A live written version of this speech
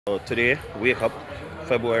So today, wake up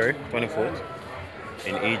February 24th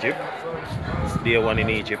in Egypt. It's day one in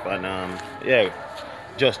Egypt, and yeah,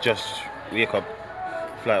 just wake up.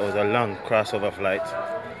 Flight was a long crossover flight,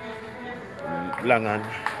 long and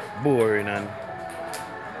boring and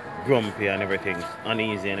grumpy and everything,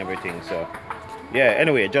 uneasy and everything. So yeah,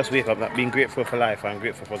 anyway, just wake up, being grateful for life and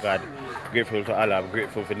grateful for God, grateful to Allah,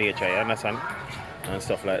 grateful for nature. You understand? And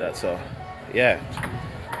stuff like that. So yeah.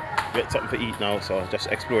 Get something to eat now, so just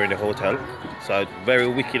exploring the hotel. So very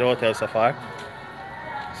wicked hotel so far.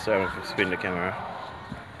 So I'm spin the camera.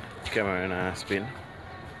 Camera and I spin.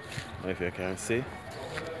 If you can see.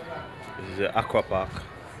 This is the aqua park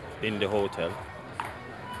in the hotel.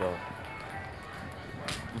 So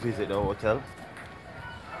visit the hotel.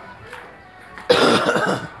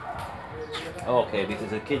 Okay, this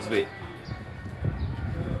is a kids bit.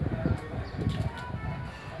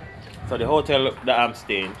 So the hotel that I'm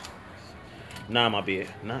staying, Nama Bay.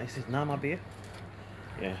 Is it Nama Bay?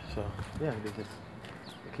 Yeah, so yeah, this is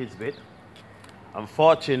the kids' bed.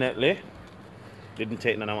 Unfortunately, didn't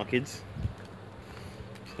take none of my kids.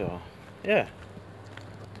 So yeah.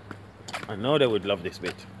 I know they would love this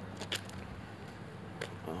bit.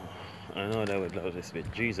 Oh, I know they would love this bit.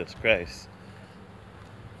 Jesus Christ.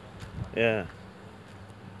 Yeah.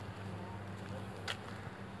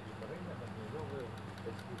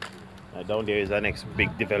 Down there is the next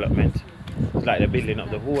big development. It's like the building up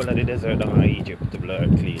the whole of the desert down in Egypt to blur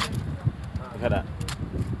it clean. Look at that.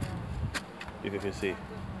 If you can see.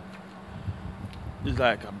 It's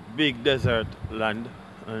like a big desert land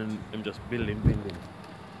and I'm just building.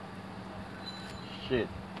 Shit.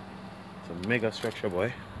 It's a mega structure,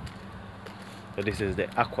 boy. So this is the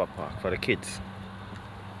aqua park for the kids.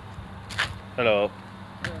 Hello.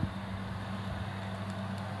 Yeah.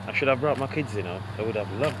 I should have brought my kids, you know. I would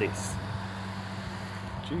have loved this.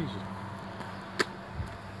 Jesus.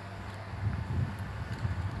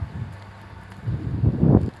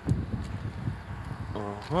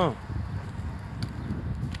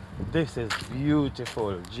 This is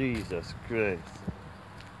beautiful. Jesus Christ.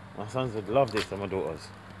 My sons would love this and my daughters.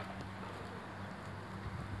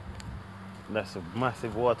 That's a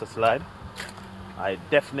massive water slide. I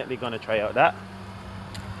definitely gonna try out that.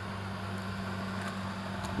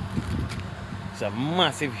 It's a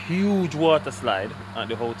massive, huge water slide at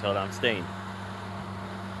the hotel I'm staying.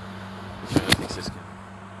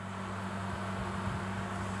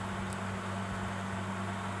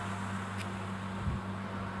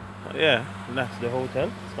 Yeah, that's the hotel.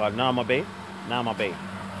 It's called Nama Bay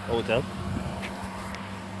Hotel.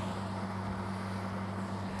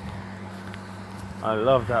 I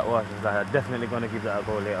love that water slide. I'm definitely gonna give that a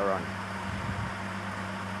go later on.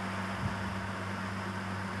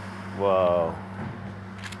 Wow.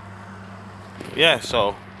 Yeah,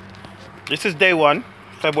 so this is day one,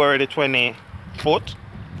 February the 24th.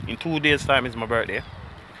 In 2 days' time is my birthday.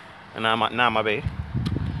 And I'm at Nama Bay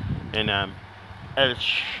in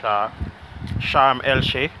Sharm El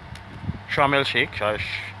Sheikh,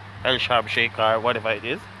 El Sharm Sheikh or whatever it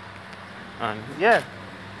is. And yeah,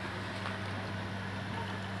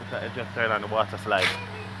 I just turned on the water slide.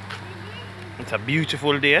 It's a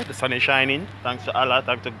beautiful day. The sun is shining. Thanks to Allah,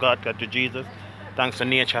 thanks to God, thanks to Jesus, thanks to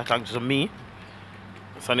nature, thanks to me.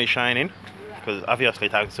 The sun is shining. Because obviously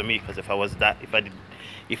thanks to me. Because if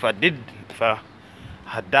I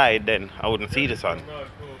had died, then I wouldn't see the sun.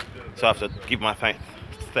 So I have to give myself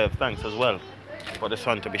thanks as well for the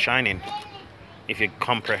sun to be shining. If you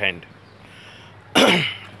comprehend. I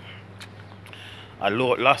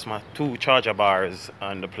lost my 2 charger bars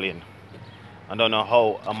on the plane. I don't know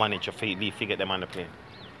how I managed to get them on the plane.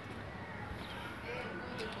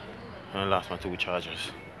 I lost my 2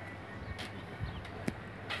 chargers.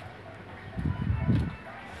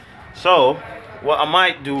 So, what I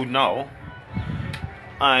might do now,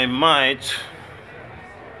 I might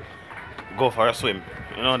go for a swim.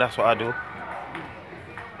 You know, that's what I do.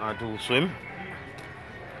 I do swim.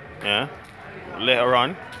 Yeah. Later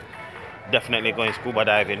on, definitely going scuba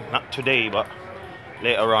diving. Not today, but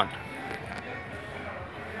later on.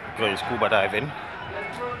 Going scuba diving.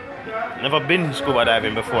 Never been scuba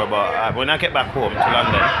diving before, but when I get back home to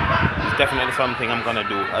London, it's definitely something I'm gonna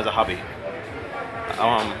do as a hobby.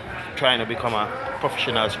 I'm trying to become a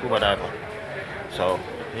professional scuba diver. So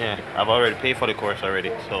yeah, I've already paid for the course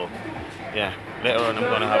already. So yeah, later on I'm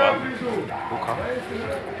gonna have a hookah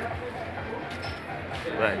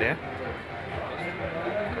right there.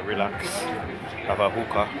 Relax. Have a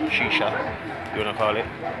hookah, shisha, you wanna call it.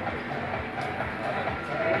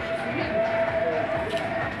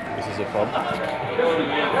 This is the pub.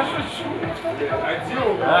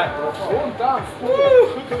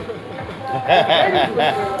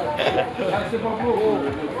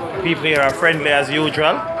 People here are friendly as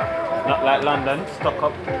usual. Not like London, stuck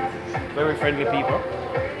up. Very friendly people.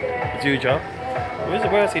 As usual.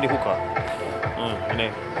 Where I see the hookah?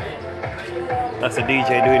 That's the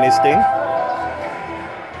DJ doing his thing.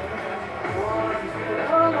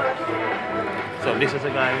 So this is a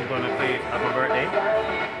guy who's gonna play at my birthday.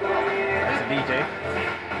 That's the DJ.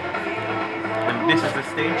 And this is the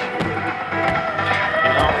stage.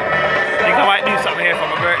 You know? I think I might do something here for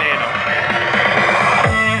my birthday, you know.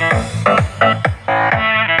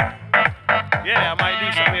 Yeah, I might do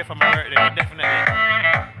something here for my birthday, definitely.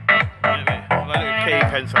 Anyway, I've got a little cake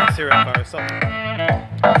and some syrup or something.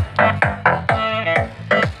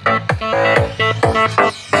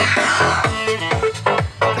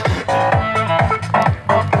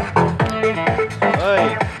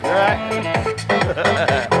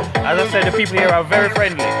 As I said, the people here are very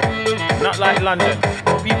friendly. Not like London.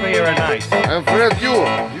 People here are nice. And Fred, you.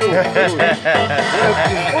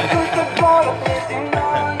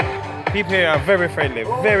 People here are very friendly.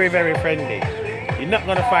 Very, very friendly. You're not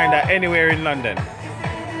going to find that anywhere in London.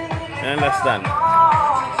 You understand?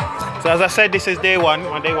 So as I said, this is day one.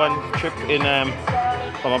 My day one trip in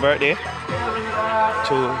for my birthday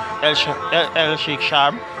to El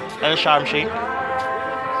Sharm Sheikh.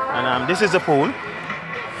 And this is the pool.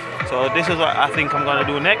 So this is what I think I'm gonna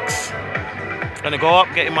do next. Gonna go up,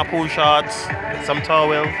 get in my pool shorts, get some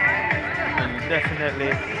towels, and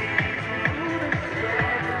definitely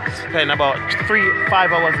spend about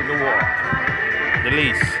 3-5 hours in the water, the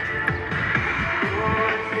least.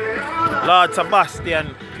 Lord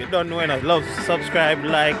Sebastian, you don't know enough. Love, subscribe,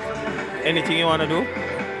 like, anything you wanna do.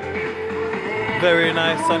 Very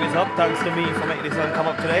nice, sun is up. Thanks to me for making the sun come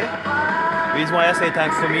up today. The reason why I say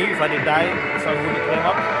thanks to me, if I did die, the sun wouldn't came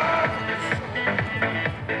up.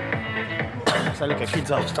 So look at kids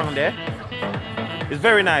house down there. It's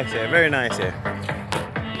very nice here, very nice here.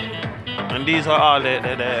 And these are all the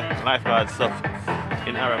lifeguard stuff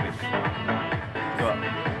in Arabic. So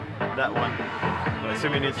that one, the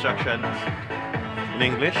swimming instructions in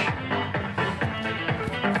English.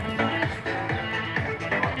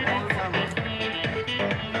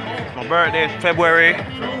 My birthday is February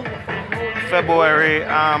the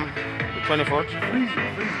 24th.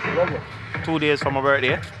 2 days for my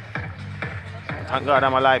birthday. Thank God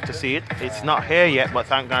I'm alive to see it. It's not here yet, but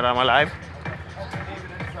thank God I'm alive.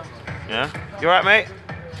 Yeah, you alright, mate?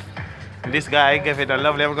 And this guy gave it a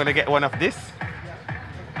lovely. We're gonna get one of this.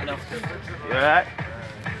 Hello. You alright?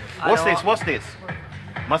 What's this? What's this?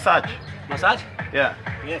 Massage. Massage? Yeah.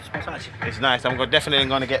 Yes, massage. It's nice. I'm definitely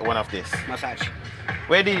gonna get one of this. Massage.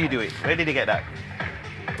 Where did you do it? Where did you get that?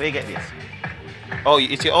 Where you get this? Oh,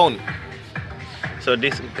 it's your own. So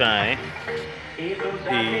this guy, he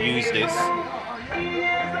used this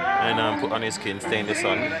and put on his skin, stay in the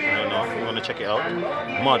sun. I don't know if you want to check it out.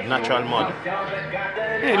 Mud, natural mud.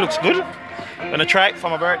 Yeah, it looks good. Gonna try it for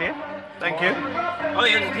my birthday. Thank you. Oh,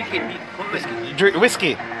 you're drinking whiskey. Drink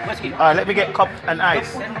whiskey. Whiskey. Alright, let me get cup and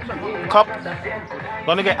ice. Cup.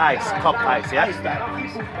 Gonna get ice. Cup ice, yeah?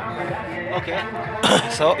 Okay.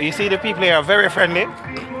 So you see the people here are very friendly.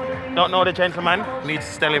 Don't know the gentleman.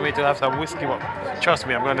 Needs telling me to have some whiskey. But trust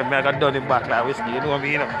me, I'm gonna make a done back like whiskey. You know what I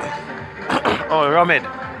mean? Oh, Romed.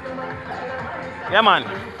 Yeah, man.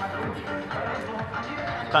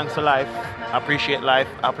 Thanks for life. I appreciate life.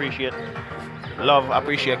 I appreciate love. I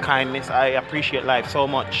appreciate kindness. I appreciate life so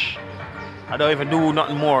much. I don't even do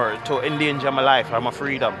nothing more to endanger my life or my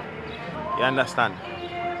freedom. You understand?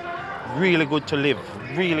 Really good to live.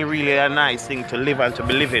 Really, really a nice thing to live and to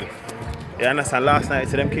be living. You understand? Last night,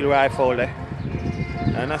 see them kill rifle there.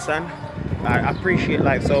 You understand? I appreciate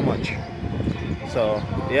life so much. So,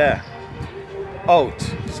 yeah. Out.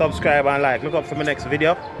 Subscribe and like. Look up for my next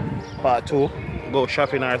video. Part 2. Go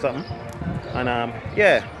shopping or something. And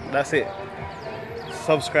yeah, that's it.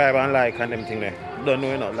 Subscribe and like and them thing there. Don't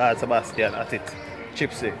know, you know, Lord Sebastian at it.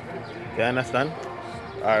 Chippsy. You understand?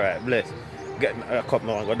 Alright, bless. Get a cup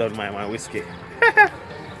now and go down my whiskey.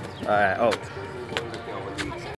 Alright, out.